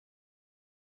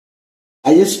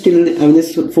I just still I'm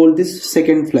just fold this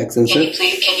second flag sensor. Can you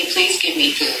please give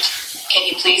me food? Can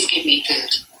you please give me food?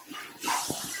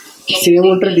 Serial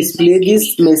monitor display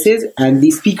this message and the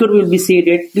speaker will be say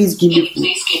that please give me food.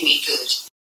 Please give me food.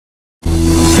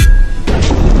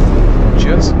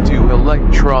 Just do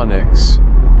electronics.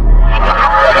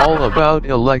 All about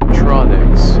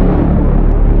electronics.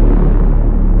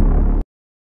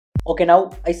 Okay,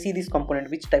 now I see this component,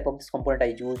 which type of this component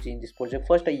I used in this project.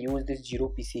 First I use this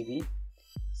 0 PCB.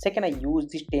 Second I use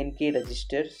this 10K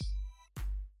registers.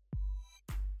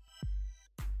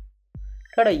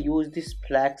 Third I use this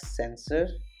flag sensor.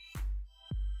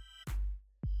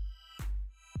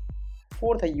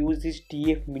 Fourth I use this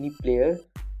DF mini player.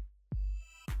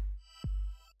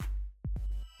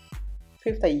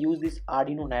 Fifth I use this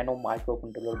Arduino Nano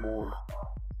microcontroller board.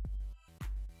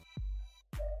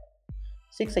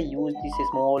 Sixth I use this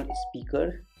small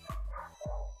speaker.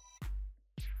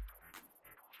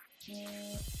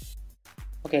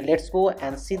 Okay, let's go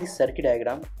and see this circuit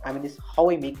diagram. I mean, this how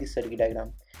I make this circuit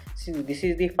diagram. See, this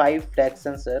is the 5 flag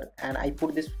sensor and I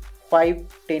put this 5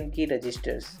 10K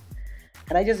registers,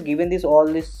 and I just given this all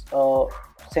this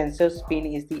sensors pin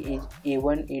is the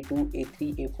A1, A2,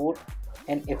 A3, A4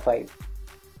 and A5.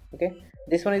 Okay,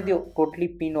 this one is the totally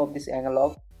pin of this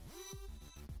analog,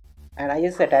 and I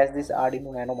just attach this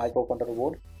Arduino Nano microcontroller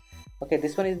board. Okay,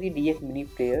 this one is the DF mini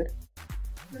player,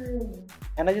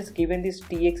 and I just given this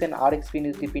TX and RX pin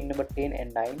is the pin number 10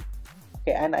 and 9.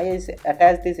 Okay, and I just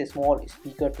attach this small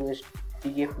speaker to this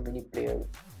DF mini player.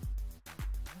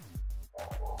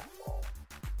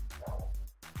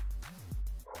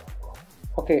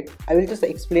 Okay, I will just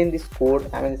explain this code.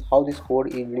 I mean, how this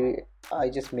code is. I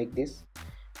just make this.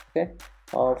 Okay,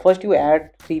 first you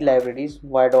add 3 libraries: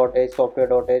 y.h,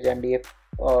 software.h, MDF,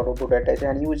 robot.h,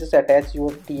 and you just attach your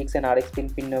TX and RX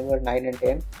pin number 9 and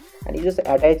 10, and you just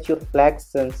attach your flag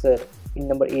sensor pin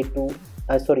number A1,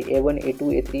 A2,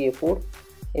 A3, A4,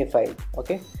 A5.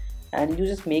 Okay, and you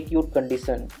just make your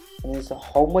condition. Means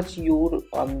how much you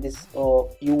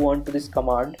you want to this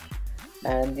command,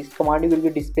 and this command will be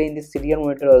displayed in the serial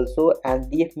monitor also,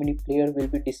 and DF mini player will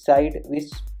be decide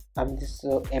which this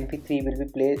MP3 will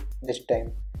be played this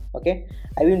time. Okay,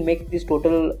 I will make this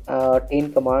total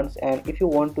 10 commands, and if you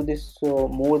want to this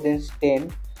more than 10,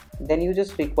 then you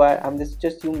just require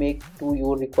just you make to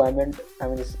your requirement. I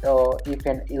mean this if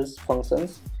and else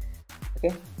functions.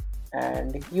 Okay,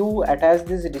 and you attach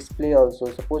this display also.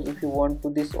 Suppose if you want to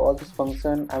this all this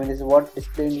function, I mean this is what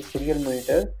display in the serial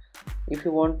monitor. If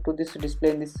you want to this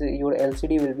display in this your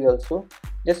LCD will be also,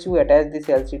 just you attach this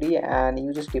LCD and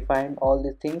you just define all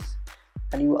these things,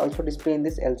 and you also display in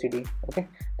this LCD. Okay,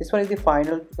 this one is the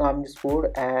final this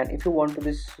code, and if you want to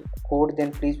this code,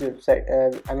 then please visit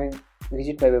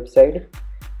my website.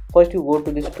 First you go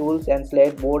to this tools and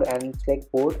select board and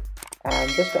select board, and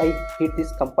just I hit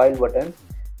this compile button,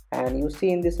 and you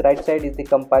see in this right side is the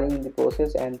compiling in the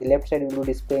process, and the left side will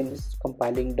display in this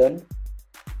compiling done.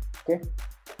 Okay,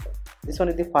 this one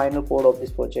is the final code of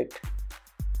this project.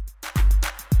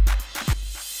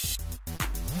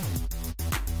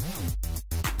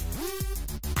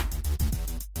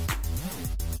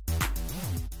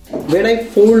 When I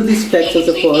fold this flag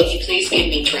sensor first, Can you please give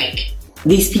me drink?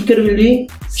 the speaker will be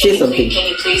say something. Can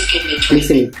you please give me drink?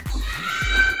 Listen it.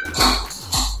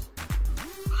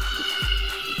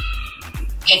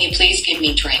 Can you please give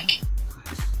me drink?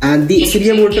 And the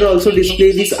serial monitor also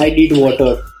display this I need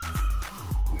water.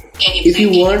 If you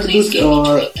want this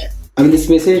this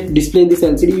message display in this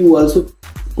LCD, you also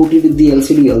put it in the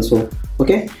LCD also.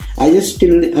 Okay, I just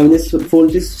still just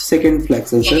fold this second flag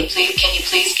sensor. Can you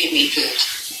please give me food?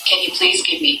 Can you please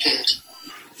give me food?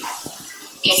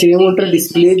 Serial monitor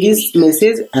display this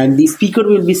message and the speaker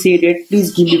will be say that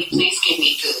please give me food. Please give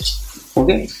me food.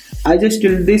 Okay, I just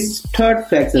still this third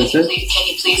flag sensor, Can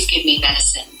you please give me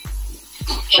medicine?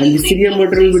 and the serial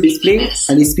monitor will be displayed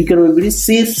and the speaker will be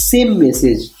say same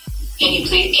message. Can you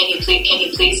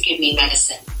please give me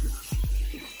medicine?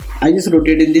 I just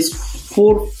rotated this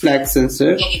 4 flag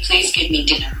sensor. Can you please give me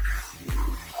dinner?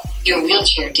 Your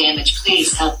wheelchair damage,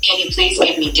 please help. Can you please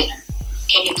give me dinner?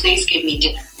 Can you please give me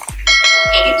dinner?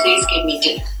 Can you please give me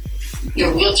dinner?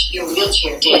 Your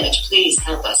wheelchair damage, please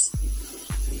help us.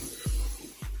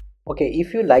 Okay,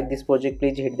 if you like this project,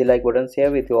 please hit the like button,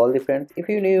 share with all the friends. If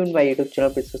you're new in my YouTube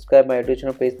channel, please subscribe my YouTube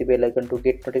channel, press the bell icon to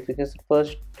get notifications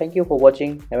first. Thank you for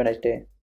watching. Have a nice day.